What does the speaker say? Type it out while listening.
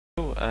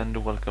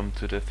and welcome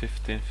to the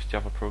 15th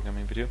Java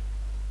programming video.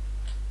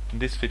 In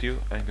this video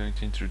I'm going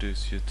to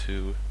introduce you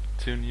to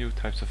two new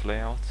types of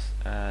layouts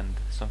and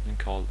something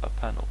called a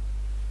panel.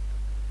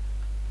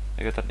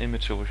 I got an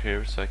image over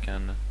here so I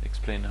can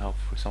explain how,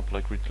 for example,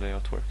 a grid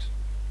layout works.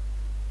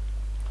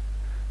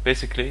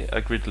 Basically, a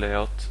grid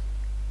layout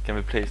can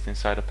be placed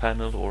inside a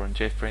panel or in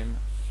JFrame,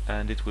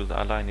 and it will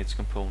align its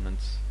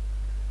components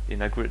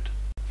in a grid.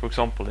 For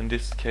example, in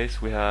this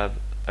case we have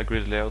a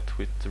grid layout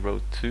with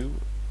row 2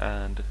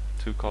 and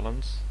 2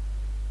 columns,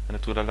 and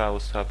it will allow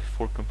us to have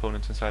 4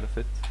 components inside of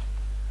it,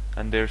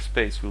 and their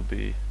space will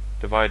be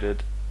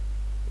divided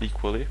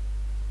equally,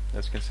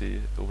 as you can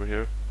see over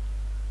here.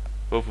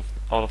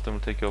 All of them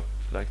will take up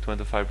like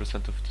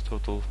 25% of the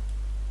total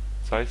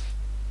size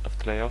of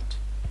the layout,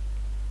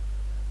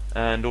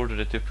 and the order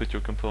that you put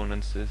your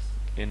components is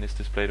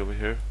displayed over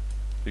here.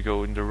 You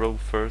go in the row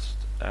first,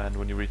 and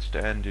when you reach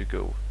the end you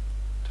go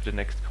to the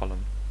next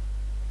column.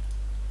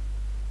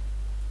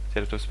 So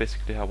that was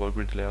basically how our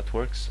grid layout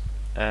works,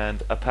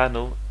 and a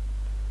panel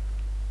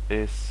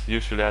is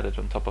usually added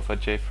on top of a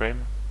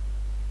JFrame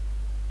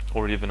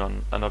or even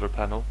on another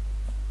panel.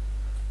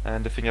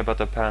 And the thing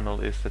about a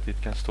panel is that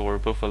it can store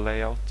both a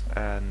layout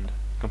and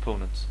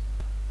components.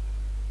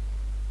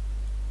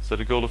 So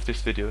the goal of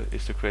this video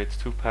is to create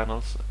 2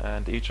 panels,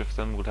 and each of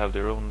them will have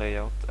their own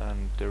layout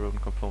and their own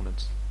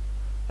components,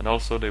 and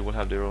also they will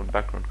have their own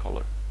background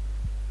color.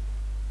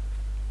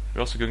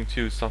 We're also going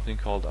to use something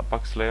called a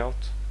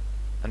BoxLayout,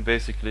 and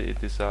basically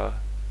it is a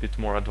bit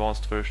more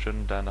advanced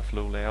version than a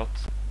flow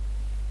layout.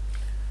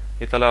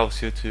 It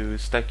allows you to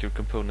stack your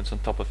components on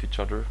top of each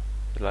other,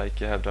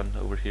 like I have done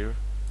over here.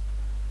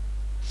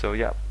 So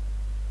yeah,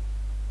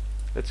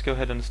 let's go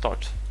ahead and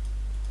start.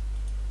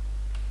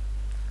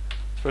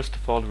 First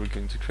of all, we're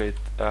going to create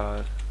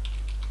a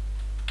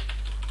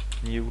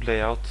new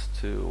layout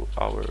to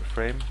our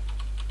frame.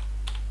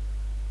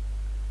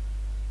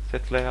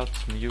 Set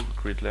layout, new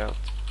grid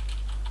layout,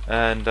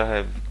 and I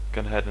have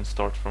gone ahead and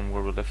start from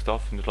where we left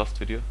off in the last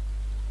video.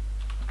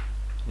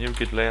 New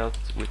grid layout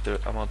with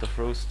the amount of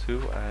rows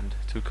 2 and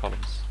 2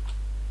 columns.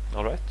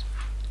 Alright,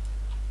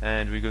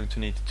 and we're going to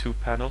need 2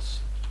 panels.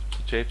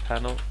 J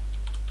panel,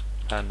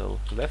 panel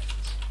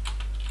left,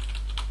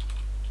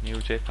 new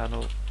J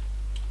panel,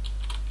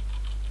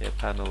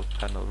 panel,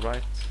 panel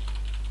right,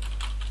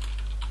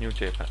 new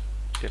J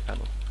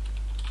panel.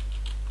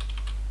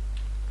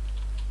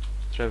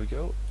 There we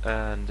go,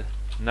 and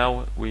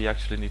now we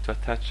actually need to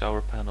attach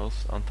our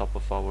panels on top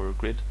of our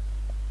grid.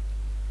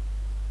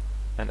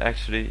 And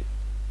actually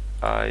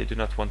I do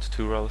not want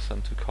 2 rows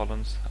and 2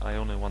 columns, I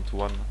only want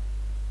one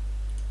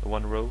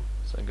row,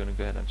 so I'm going to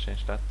go ahead and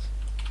change that.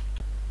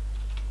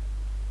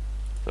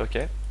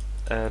 Okay,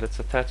 let's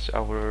attach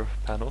our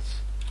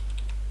panels.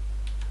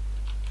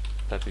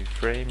 That be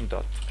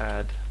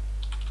frame.add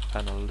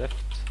panel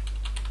left,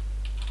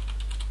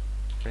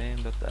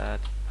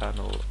 frame.add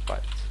panel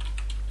right.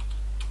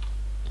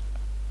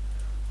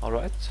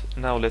 Alright,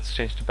 now let's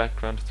change the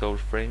background to our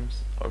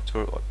frames, or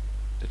to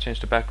change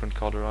the background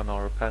color on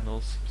our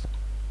panels,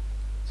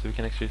 so we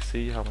can actually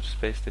see how much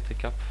space they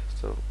take up.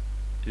 So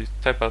you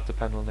type out the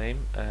panel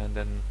name and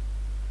then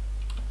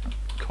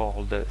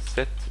call the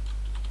set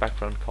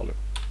background color,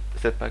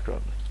 set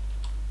background,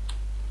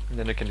 and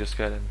then you can just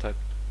go ahead and type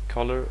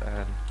color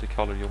and the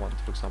color you want,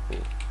 for example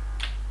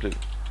blue.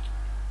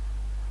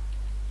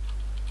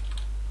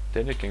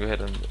 Then you can go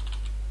ahead and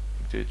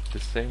do the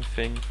same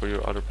thing for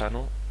your other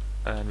panel,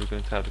 and we're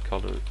going to have the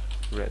color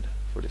red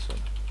for this one.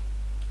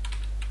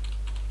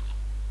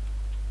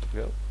 There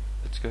we go.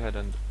 Let's go ahead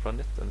and run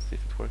it and see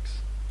if it works.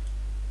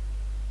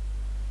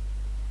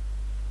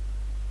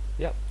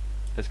 Yeah,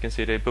 as you can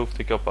see, they both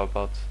take up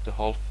about the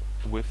half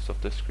width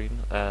of the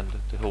screen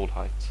and the whole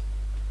height.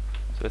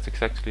 So that's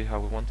exactly how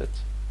we want it.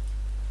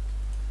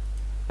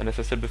 And as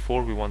I said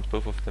before, we want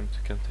both of them to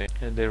contain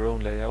their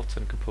own layouts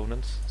and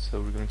components, so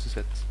we're going to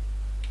set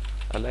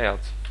a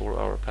layout for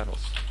our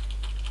panels.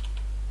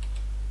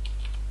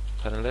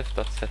 Panel left,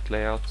 that's set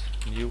layout,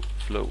 new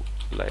flow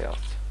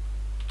layout.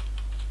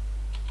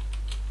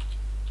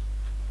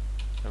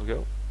 There we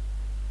go.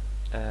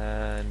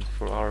 And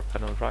for our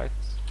panel right,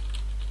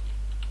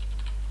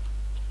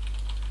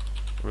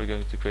 we're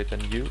going to create a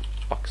new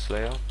box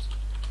layout.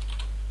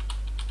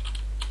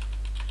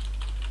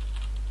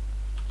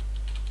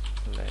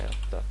 Layout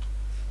that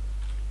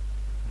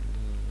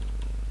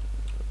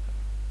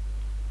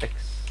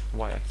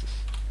y axis.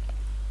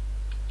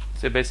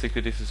 So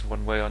basically this is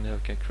one way on how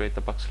you can create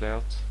a box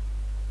layout.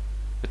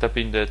 You type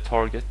in the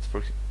target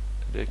for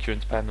the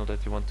current panel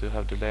that you want to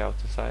have the layout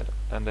inside,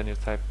 and then you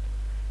type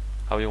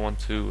how you want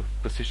to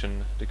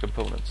position the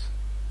components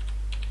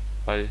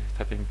by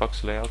typing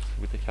box layout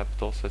with the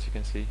capitals, as you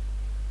can see,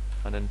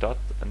 and then dot,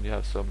 and you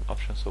have some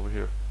options over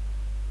here.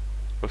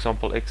 For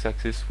example,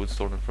 x-axis would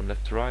store them from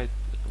left to right,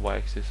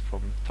 y-axis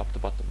from top to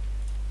bottom.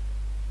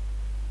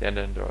 And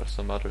then there are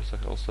some others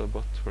also,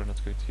 but we're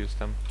not going to use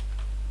them.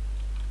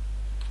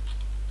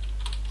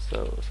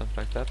 So something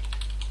like that.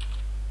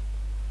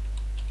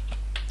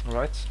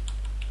 Alright,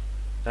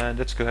 And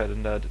let's go ahead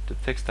and add the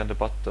text and the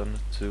button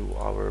to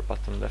our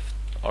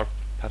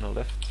panel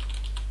left.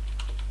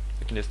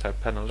 You can just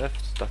type panel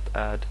left dot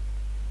add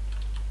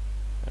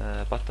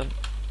button,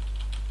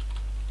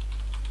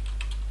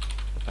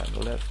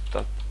 panel left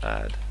dot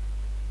add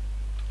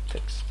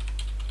text.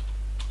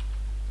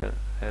 Go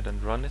ahead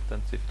and run it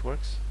and see if it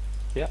works.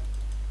 Yeah.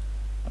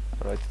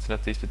 Alright, it's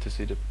not easy to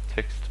see the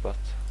text, but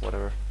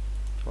whatever.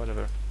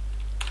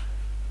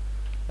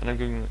 And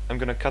I'm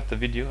gonna cut the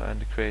video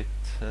and create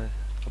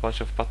a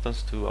bunch of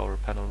buttons to our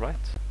panel right.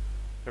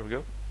 There we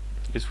go.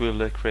 This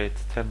will create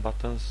 10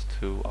 buttons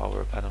to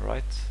our panel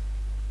right.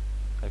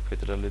 I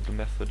created a little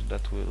method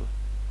that will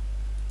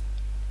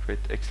create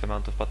X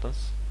amount of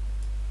buttons.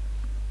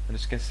 And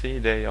as you can see,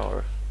 they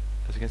are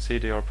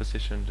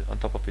positioned on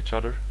top of each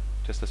other,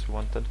 just as we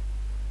wanted.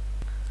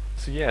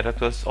 So yeah, that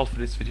was all for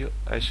this video.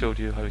 I showed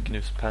you how you can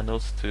use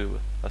panels to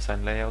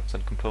assign layouts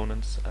and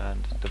components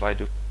and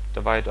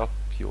divide up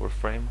your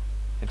frame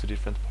into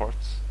different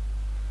parts.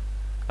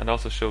 And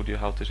also showed you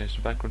how to change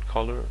the background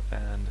color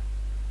and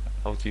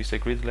how to use a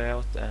grid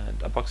layout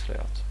and a box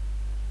layout.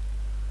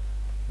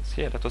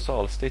 So yeah, that was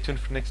all. Stay tuned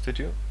for the next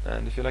video,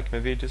 and if you like my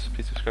videos,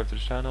 please subscribe to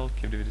the channel,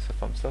 give the videos a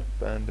thumbs up,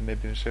 and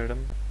maybe even share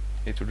them.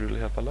 It would really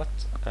help a lot.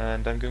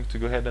 And I'm going to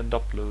go ahead and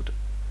upload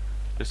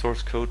the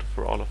source code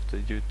for all of the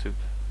YouTube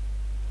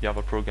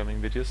Java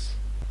programming videos.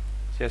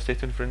 So yeah, stay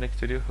tuned for the next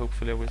video.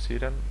 Hopefully I will see you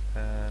then,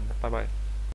 and bye bye.